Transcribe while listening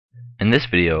In this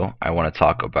video, I want to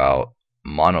talk about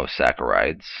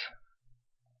monosaccharides,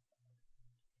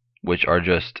 which are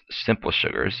just simple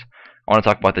sugars. I want to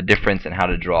talk about the difference in how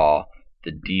to draw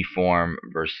the D form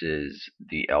versus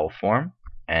the L form,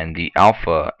 and the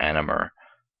alpha anomer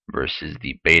versus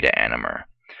the beta anomer.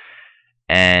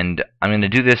 And I'm going to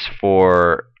do this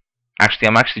for,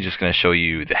 I'm actually just going to show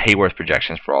you the Hayworth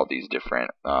projections for all these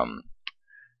different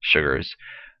sugars,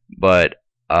 but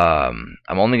I'm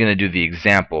only going to do the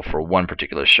example for one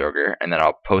particular sugar, and then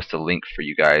I'll post a link for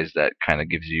you guys that kind of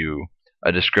gives you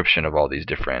a description of all these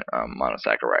different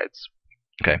monosaccharides.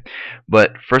 Okay,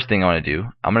 but first thing I want to do,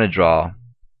 I'm going to draw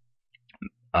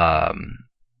the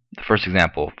first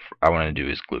example I want to do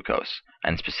is glucose,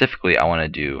 and specifically I want to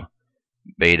do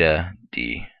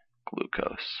Beta-D-Glucose.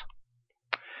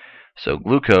 So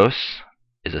glucose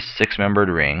is a six-membered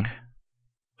ring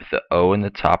with the O in the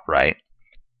top right,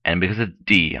 and because it's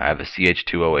D, I have a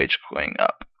CH2OH going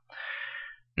up.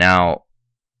 Now,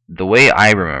 the way I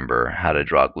remember how to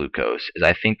draw glucose is when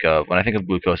I think of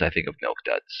glucose, I think of milk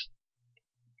duds,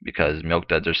 because milk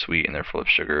duds are sweet and they're full of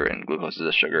sugar, and glucose is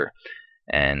a sugar,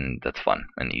 and that's fun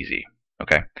and easy.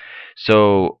 Okay,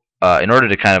 so in order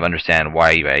to kind of understand why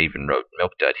I even wrote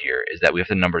milk dud here, is that we have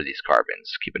to number these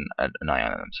carbons, keep an eye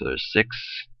on them. So there's 6,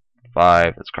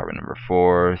 5, that's carbon number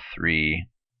 4, 3,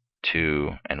 2,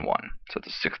 and 1. So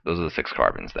it's those are the 6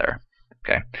 carbons there.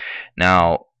 Okay.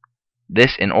 Now,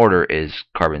 this in order is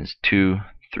carbons 2,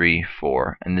 3,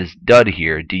 4, and this dud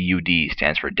here, DUD,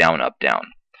 stands for down, up, down.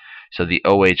 So the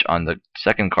OH on the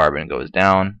second carbon goes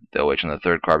down, the OH on the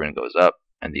third carbon goes up,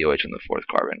 and the OH on the fourth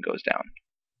carbon goes down.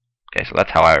 Okay, so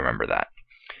that's how I remember that.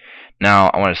 Now,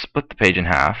 I want to split the page in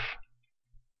half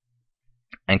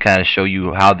and kind of show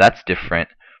you how that's different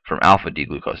from alpha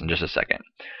D-glucose in just a second.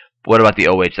 What about the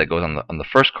OH that goes on the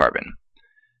first carbon?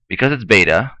 Because it's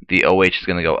beta, the OH is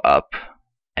going to go up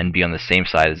and be on the same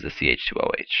side as the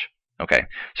CH2OH. Okay,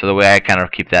 so the way I kind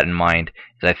of keep that in mind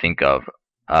is I think of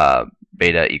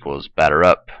beta equals batter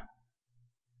up.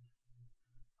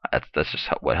 That's just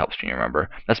what helps me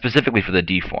remember. That's specifically for the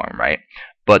D form, right?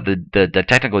 But the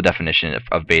technical definition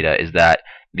of beta is that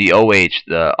the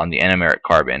OH on the anomeric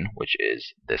carbon, which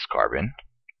is this carbon,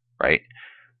 right?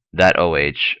 That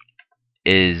OH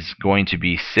is going to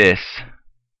be cis,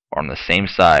 or on the same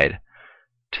side,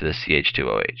 to the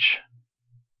CH2OH,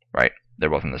 right? They're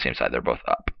both on the same side. They're both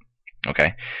up.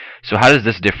 Okay. So how does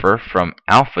this differ from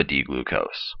alpha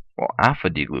D-glucose? Well,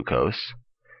 alpha D-glucose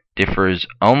differs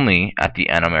only at the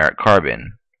anomeric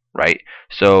carbon, right?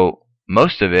 So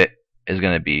most of it is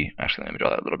going to be, actually let me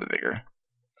draw that a little bit bigger.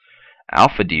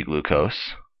 Alpha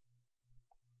D-glucose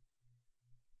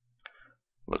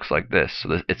looks like this.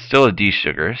 So it's still a D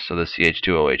sugar, so the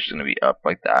CH2OH is going to be up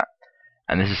like that.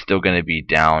 And this is still going to be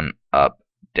down, up,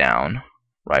 down,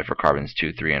 right, for carbons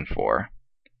 2, 3, and 4.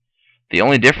 The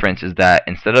only difference is that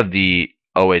instead of the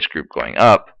OH group going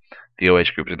up, the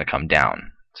OH group is going to come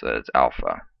down, so that it's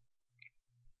alpha.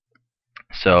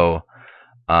 So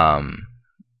I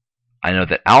know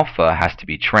that alpha has to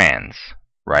be trans,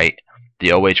 right?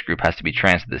 The OH group has to be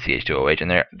trans to the CH2OH,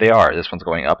 and they are. This one's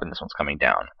going up and this one's coming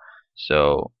down.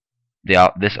 So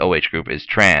this OH group is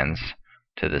trans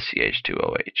to the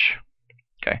CH2OH.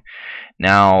 Okay.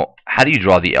 Now, how do you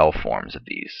draw the L forms of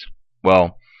these?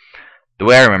 Well, the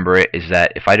way I remember it is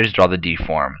that if I just draw the D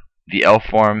form, the L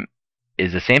form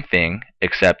is the same thing,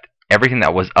 except everything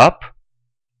that was up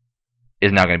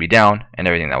is now going to be down, and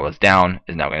everything that was down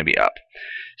is now going to be up.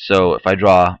 So if I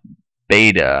draw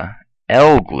beta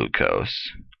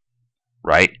L-glucose,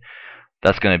 right,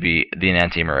 that's going to be the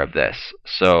enantiomer of this.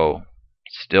 So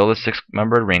still the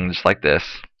 6-membered ring, just like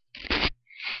this,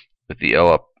 with the O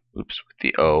up, with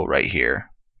the O right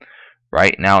here.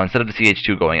 Right now, instead of the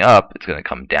CH2 going up, it's going to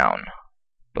come down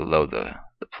below the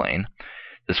plane.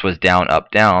 This was down, up,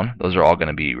 down. Those are all going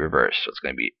to be reversed. So it's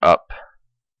going to be up,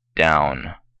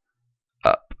 down,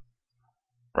 up,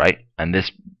 right? And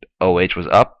this OH was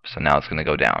up, so now it's going to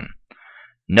go down.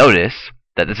 Notice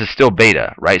that this is still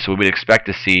beta, right? So we would expect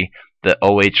to see the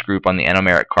OH group on the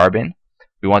anomeric carbon.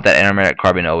 We want that anomeric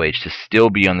carbon OH to still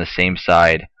be on the same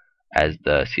side as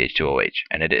the CH2OH,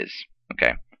 and it is.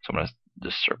 Okay, so I'm going to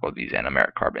just circle these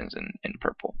anomeric carbons in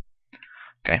purple.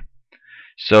 Okay,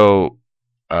 so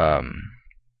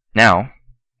now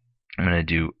I'm going to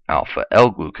do alpha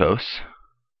L-glucose,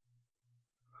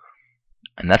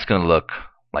 and that's going to look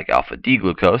like alpha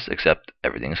D-glucose, except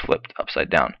everything is flipped upside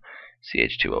down.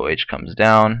 CH2OH comes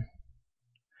down.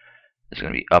 There's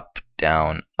going to be up,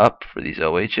 down, up for these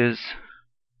OHs.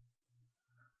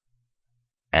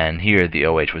 And here the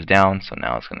OH was down, so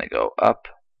now it's going to go up,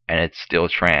 and it's still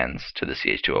trans to the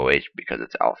CH2OH because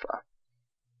it's alpha.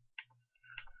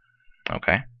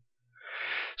 Okay.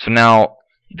 So now,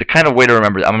 the kind of way to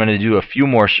remember that, I'm going to do a few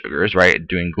more sugars, right?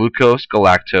 Doing glucose,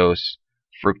 galactose,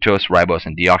 fructose, ribose,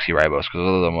 and deoxyribose, because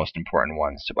those are the most important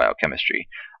ones to biochemistry.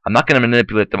 I'm not going to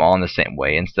manipulate them all in the same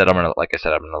way. Instead, I'm going to, like I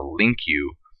said, I'm going to link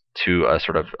you to a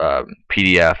sort of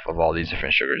PDF of all these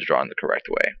different sugars drawn the correct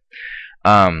way.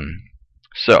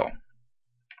 So,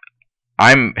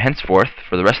 I'm henceforth,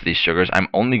 for the rest of these sugars, I'm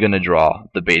only going to draw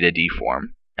the beta-D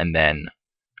form, and then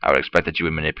I would expect that you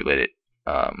would manipulate it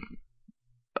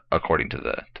according to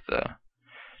the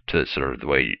sort of the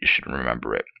way you should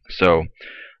remember it. So,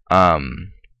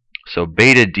 so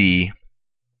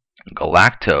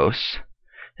Beta-D-Galactose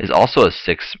is also a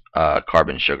 6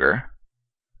 carbon sugar,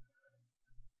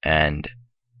 and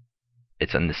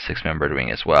it's on the 6-membered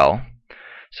ring as well.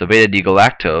 So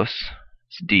Beta-D-Galactose,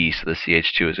 it's D, so the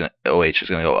CH2 is OH is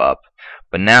going to go up,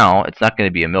 but now it's not going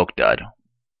to be a milk dud.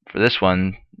 For this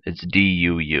one, it's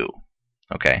DUU.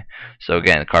 Okay, so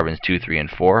again, carbons 2, 3, and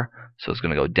 4. So it's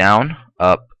going to go down,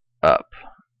 up, up.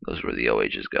 Those are where the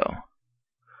OHs go.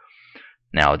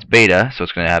 Now it's beta, so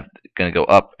it's going to go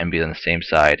up and be on the same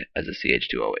side as the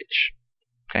CH2OH.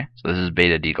 Okay, so this is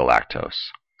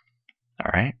Beta-D-Galactose.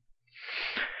 All right.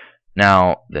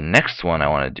 Now the next one I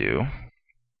want to do,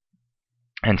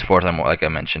 henceforth, like I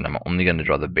mentioned, I'm only going to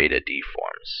draw the beta-D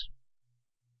forms.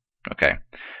 Okay,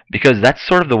 because that's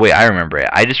sort of the way I remember it.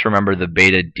 I just remember the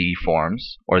beta-D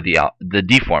forms, or the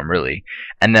D form really,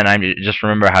 and then I just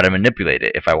remember how to manipulate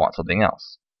it if I want something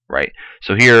else, right?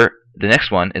 So here, the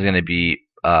next one is going to be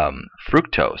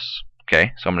fructose.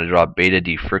 Okay, so I'm going to draw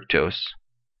Beta-D-Fructose.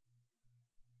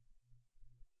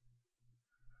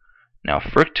 Now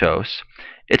fructose,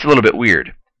 it's a little bit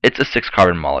weird. It's a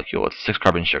 6-carbon molecule. It's a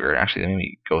 6-carbon sugar. Actually, let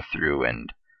me go through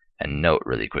and note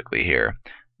really quickly here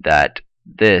that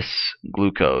this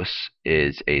glucose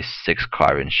is a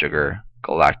 6-carbon sugar.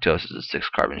 Galactose is a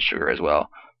 6-carbon sugar as well.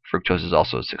 Fructose is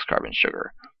also a 6-carbon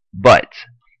sugar. But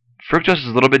fructose is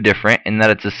a little bit different in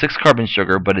that it's a 6-carbon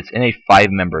sugar, but it's in a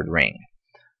 5-membered ring.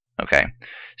 Okay,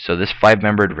 so this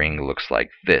 5-membered ring looks like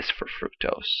this for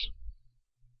fructose,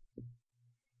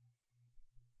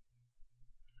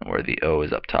 where the O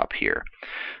is up top here.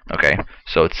 Okay,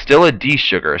 so it's still a D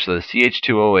sugar, so the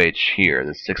CH2OH here,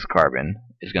 the 6th carbon,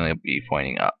 is going to be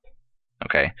pointing up.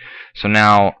 Okay, so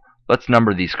now let's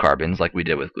number these carbons like we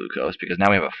did with glucose, because now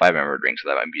we have a 5-membered ring, so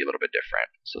that might be a little bit different.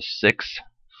 So 6,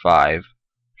 5,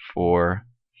 4,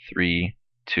 3,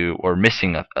 2, or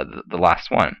missing the last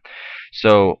one.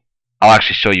 So I'll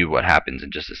actually show you what happens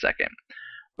in just a second.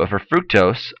 But for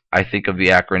fructose, I think of the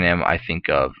acronym, I think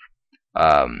of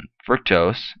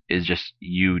fructose is just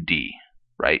UD,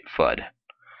 right? FUD.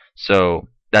 So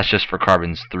that's just for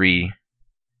carbons 3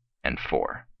 and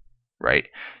 4, right?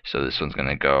 So this one's going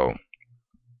to go,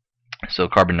 so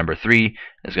carbon number 3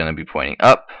 is going to be pointing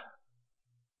up.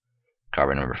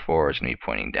 Carbon number 4 is going to be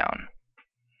pointing down.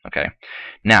 Okay.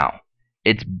 Now,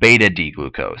 it's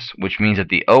beta-D-glucose, which means that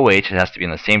the OH has to be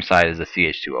on the same side as the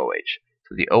CH2OH.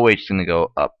 So the OH is going to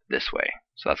go up this way.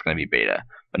 So that's going to be beta.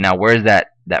 But now where's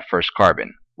that first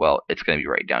carbon? Well, it's going to be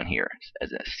right down here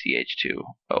as a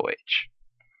CH2OH.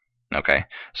 Okay,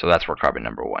 so that's where carbon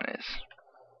number 1 is.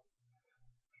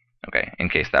 Okay, in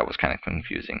case that was kind of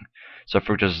confusing. So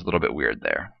fructose is a little bit weird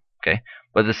there. Okay,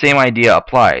 but the same idea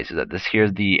applies, is that this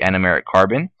here's the anomeric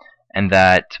carbon, and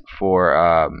that for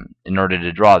in order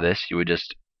to draw this, you would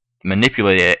just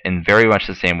manipulate it in very much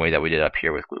the same way that we did up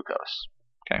here with glucose.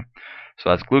 Okay, so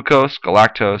that's glucose,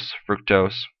 galactose,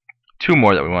 fructose. 2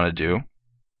 more that we want to do.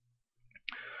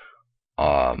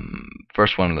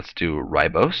 First one, let's do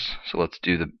ribose. So let's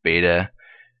do the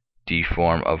beta-D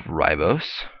form of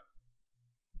ribose.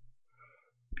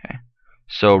 Okay,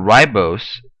 so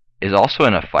ribose is also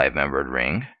in a 5-membered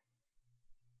ring,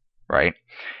 right?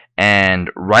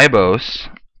 And ribose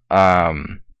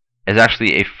is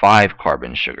actually a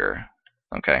 5-carbon sugar.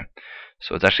 Okay,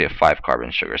 so it's actually a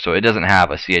 5-carbon sugar. So it doesn't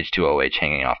have a CH2OH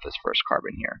hanging off this first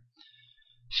carbon here.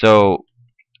 So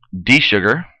D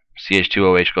sugar,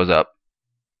 CH2OH goes up,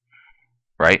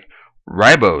 right?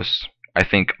 Ribose, I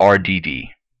think RDD.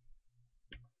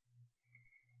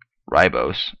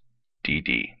 Ribose,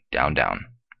 DD, down, down,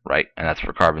 right? And that's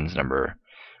for carbon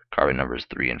numbers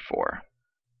 3 and 4.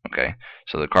 Okay,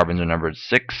 so the carbons are numbered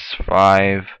 6,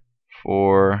 5,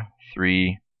 4,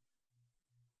 3.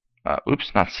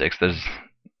 Oops, not 6.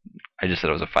 I just said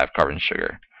it was a 5-carbon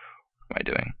sugar. What am I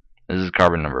doing? This is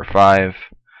carbon number 5,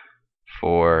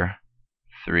 4,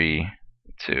 3,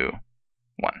 2,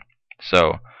 1.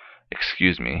 So,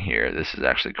 excuse me here. This is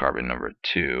actually carbon number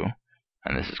 2,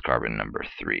 and this is carbon number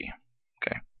 3.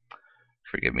 Okay,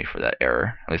 forgive me for that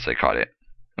error. At least I caught it.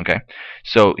 Okay,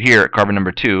 so here at carbon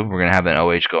number 2, we're going to have an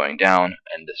OH going down,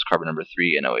 and this carbon number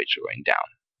 3, an OH going down.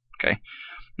 Okay,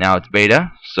 now it's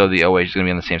beta, so the OH is going to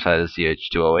be on the same side as the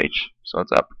CH2OH, so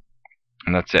it's up,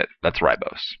 and that's it. That's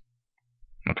ribose.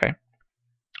 Okay,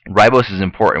 ribose is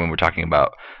important when we're talking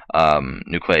about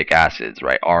nucleic acids,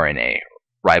 right? RNA,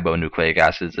 ribonucleic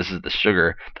acids. This is the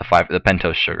sugar, the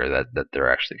pentose sugar that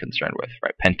they're actually concerned with,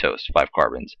 right? Pentose, 5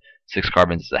 carbons, 6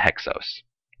 carbons is a hexose.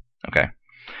 Okay.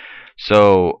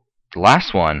 So the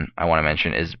last one I want to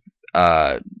mention is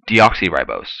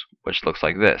deoxyribose, which looks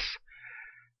like this.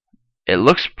 It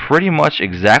looks pretty much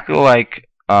exactly like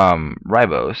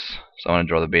ribose. So I want to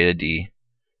draw the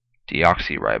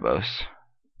Beta-D-Deoxyribose,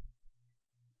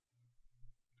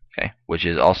 okay, which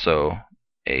is also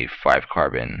a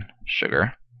 5-carbon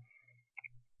sugar.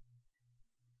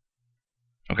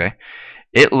 Okay,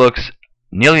 it looks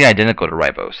nearly identical to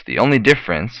ribose. The only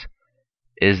difference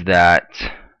is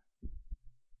that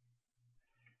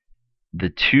the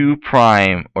 2'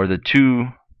 or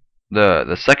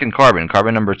the second carbon,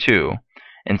 carbon number 2,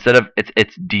 instead of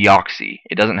it's deoxy.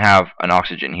 It doesn't have an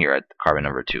oxygen here at carbon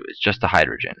number 2. It's just a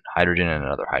hydrogen and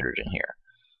another hydrogen here.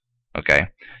 Okay,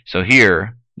 so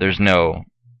here there's no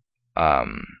OH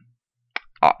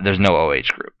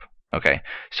group. Okay,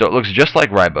 so it looks just like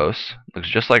ribose.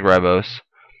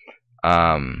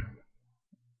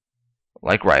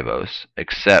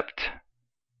 Except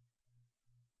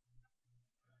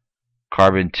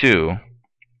carbon 2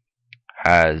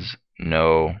 has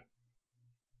no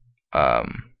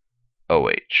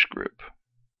OH group,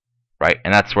 right?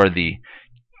 And that's where the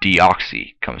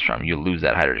deoxy comes from. You lose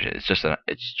that hydrogen. It's just a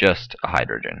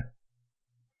hydrogen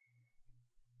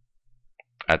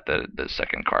at the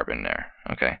second carbon there.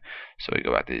 Okay, so we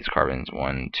go back to these carbons: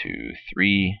 1, 2,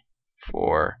 3,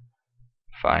 4,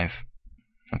 5.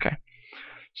 Okay,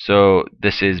 so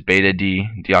this is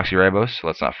Beta-D-Deoxyribose. So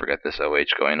let's not forget this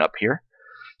OH going up here.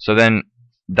 So then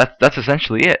that's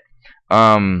essentially it.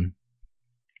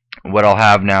 What I'll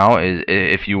have now is,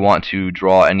 if you want to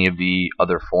draw any of the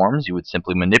other forms, you would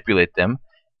simply manipulate them,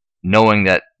 knowing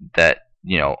that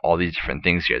you know all these different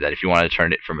things here. That if you want to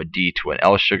turn it from a D to an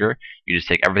L sugar, you just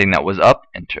take everything that was up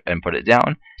and put it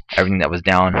down, everything that was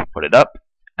down, put it up,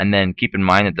 and then keep in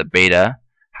mind that the beta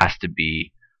has to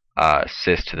be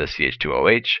cis to the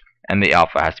CH2OH, and the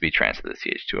alpha has to be trans to the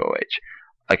CH2OH.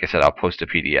 Like I said, I'll post a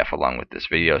PDF along with this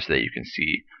video so that you can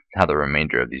see how the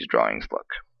remainder of these drawings look.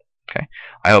 Okay,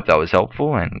 I hope that was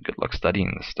helpful, and good luck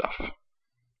studying this stuff.